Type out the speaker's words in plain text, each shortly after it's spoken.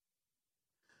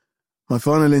My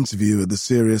final interview at the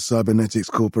Serious Cybernetics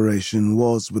Corporation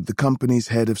was with the company's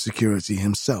head of security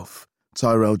himself,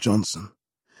 Tyrell Johnson.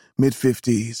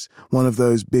 Mid-50s, one of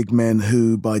those big men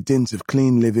who, by dint of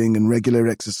clean living and regular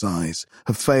exercise,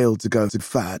 have failed to go to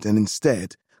fat and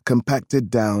instead compacted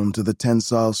down to the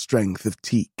tensile strength of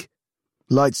teak.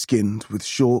 Light-skinned, with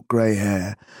short grey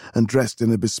hair, and dressed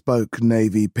in a bespoke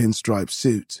navy pinstripe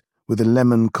suit, with a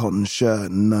lemon cotton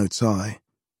shirt and no tie.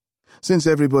 Since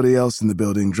everybody else in the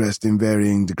building dressed in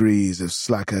varying degrees of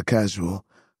slacker casual,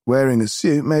 wearing a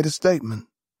suit made a statement.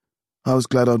 I was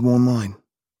glad I'd worn mine.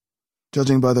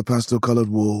 Judging by the pastel-coloured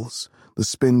walls, the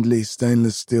spindly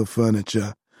stainless steel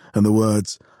furniture, and the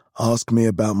words, "Ask me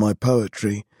about my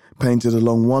poetry," painted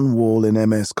along one wall in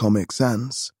MS Comic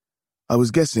Sans, I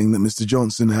was guessing that Mr.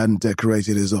 Johnson hadn't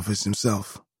decorated his office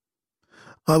himself.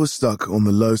 I was stuck on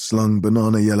the low-slung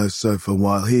banana-yellow sofa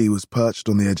while he was perched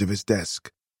on the edge of his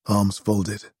desk, arms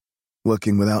folded,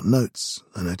 working without notes,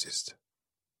 I noticed.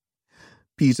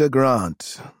 Peter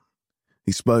Grant.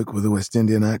 He spoke with a West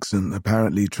Indian accent,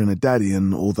 apparently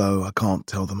Trinidadian, although I can't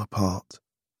tell them apart.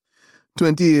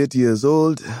 28 years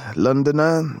old,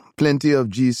 Londoner, plenty of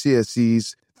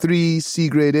GCSEs, 3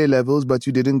 C-grade A-levels, but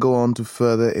you didn't go on to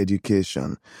further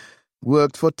education.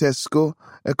 Worked for Tesco,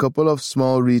 a couple of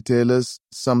small retailers,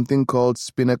 something called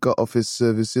Spinnaker Office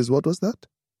Services. What was that?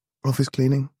 Office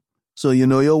cleaning. So you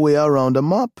know your way around a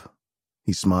mop?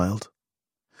 He smiled.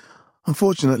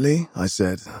 Unfortunately, I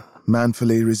said,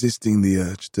 manfully resisting the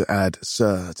urge to add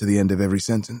 "sir" to the end of every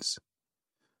sentence.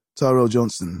 Tyrell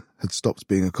Johnson had stopped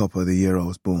being a copper the year I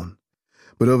was born,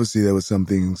 but obviously there were some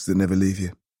things that never leave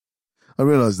you. I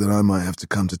realized that I might have to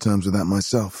come to terms with that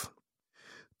myself.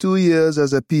 2 years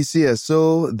as a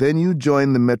PCSO, then you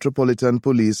joined the Metropolitan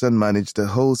Police and managed a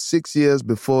whole 6 years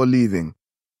before leaving.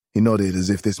 He nodded as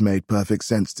if this made perfect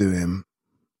sense to him.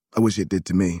 I wish it did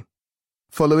to me.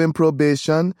 Following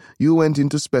probation, you went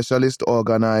into Specialist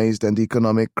Organized and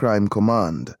Economic Crime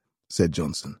Command, said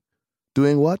Johnson.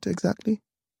 Doing what, exactly?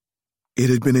 It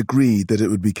had been agreed that it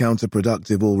would be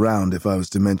counterproductive all round if I was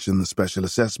to mention the Special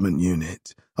Assessment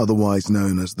Unit, otherwise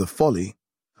known as the Folly,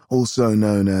 also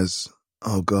known as,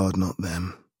 oh God, not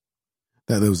them.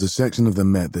 That there was a section of the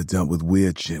Met that dealt with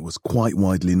weird shit was quite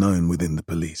widely known within the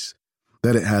police.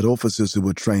 That it had officers who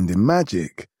were trained in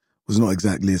magic was not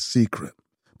exactly a secret,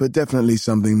 but definitely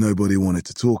something nobody wanted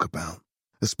to talk about,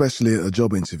 especially at a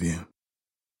job interview.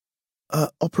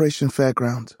 Operation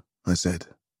Fairground, I said.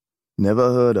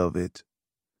 Never heard of it.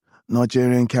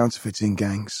 Nigerian counterfeiting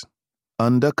gangs.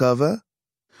 Undercover?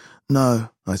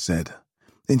 No, I said.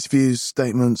 Interviews,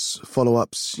 statements,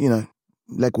 follow-ups,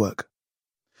 legwork.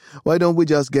 Why don't we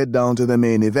just get down to the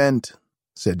main event?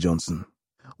 Said Johnson.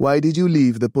 Why did you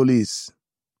leave the police?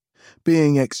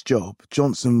 Being ex-job,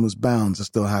 Johnson was bound to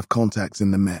still have contacts in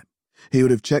the Met. He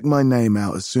would have checked my name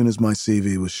out as soon as my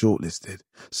CV was shortlisted.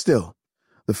 Still,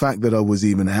 the fact that I was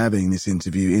even having this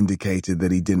interview indicated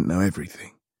that he didn't know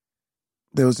everything.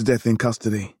 There was a death in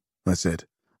custody, I said.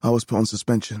 I was put on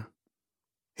suspension.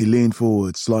 He leaned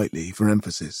forward slightly for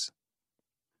emphasis.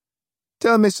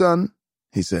 Tell me, son,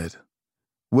 he said,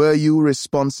 were you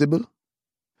responsible?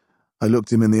 I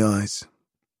looked him in the eyes.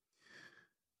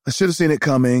 I should have seen it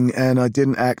coming, and I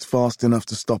didn't act fast enough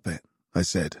to stop it, I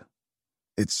said.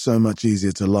 It's so much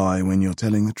easier to lie when you're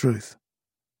telling the truth.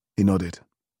 He nodded.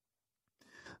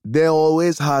 There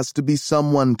always has to be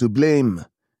someone to blame,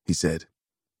 he said.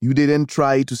 You didn't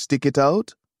try to stick it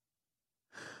out?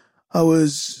 I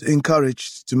was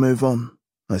encouraged to move on,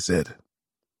 I said.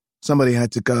 Somebody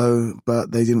had to go,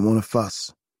 but they didn't want to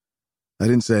fuss. I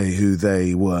didn't say who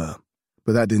they were,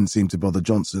 but that didn't seem to bother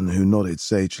Johnson, who nodded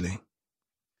sagely.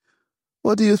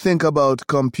 What do you think about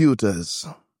computers?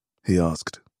 He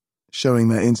asked, showing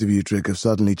that interview trick of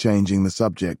suddenly changing the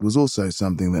subject was also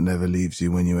something that never leaves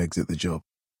you when you exit the job.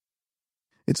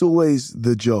 It's always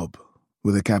the job,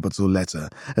 with a capital letter,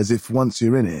 as if once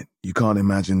you're in it, you can't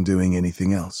imagine doing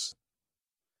anything else.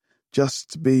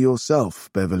 Just be yourself,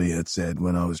 Beverly had said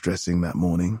when I was dressing that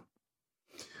morning.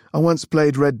 I once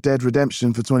played Red Dead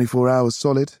Redemption for 24 hours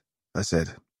solid, I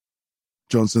said.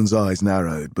 Johnson's eyes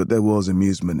narrowed, but there was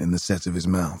amusement in the set of his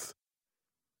mouth.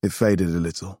 It faded a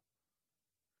little.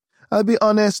 I'll be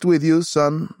honest with you,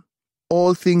 son.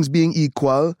 All things being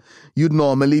equal, you'd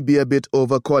normally be a bit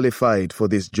overqualified for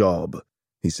this job,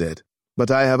 he said.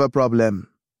 But I have a problem.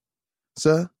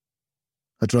 Sir?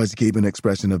 I tried to keep an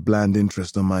expression of bland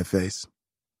interest on my face.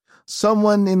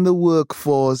 Someone in the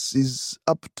workforce is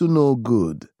up to no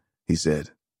good, he said,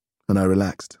 and I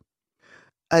relaxed.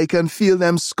 I can feel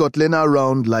them scuttling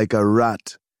around like a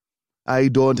rat. I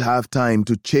don't have time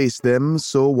to chase them,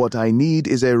 so what I need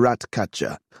is a rat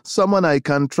catcher, someone I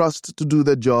can trust to do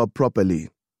the job properly.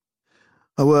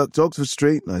 I worked Oxford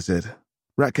Street, I said.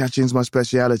 Rat catching's my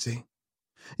speciality.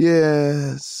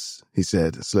 Yes, he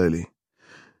said slowly.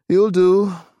 You'll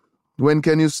do. When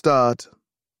can you start?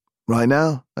 Right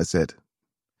now, I said.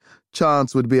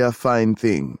 Chance would be a fine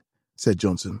thing, said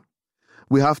Johnson.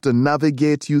 We have to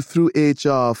navigate you through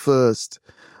HR first,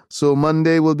 so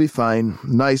Monday will be fine,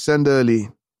 nice and early.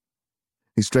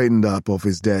 He straightened up off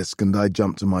his desk and I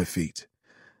jumped to my feet.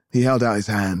 He held out his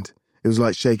hand. It was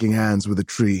like shaking hands with a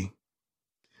tree.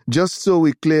 Just so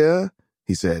we're clear,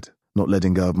 he said, not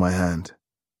letting go of my hand.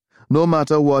 No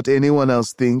matter what anyone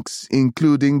else thinks,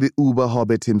 including the Uber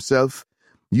Hobbit himself,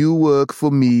 you work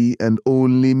for me and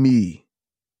only me.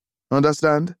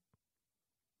 Understand?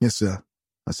 Yes, sir,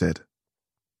 I said.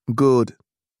 Good,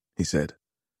 he said,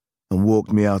 and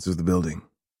walked me out of the building.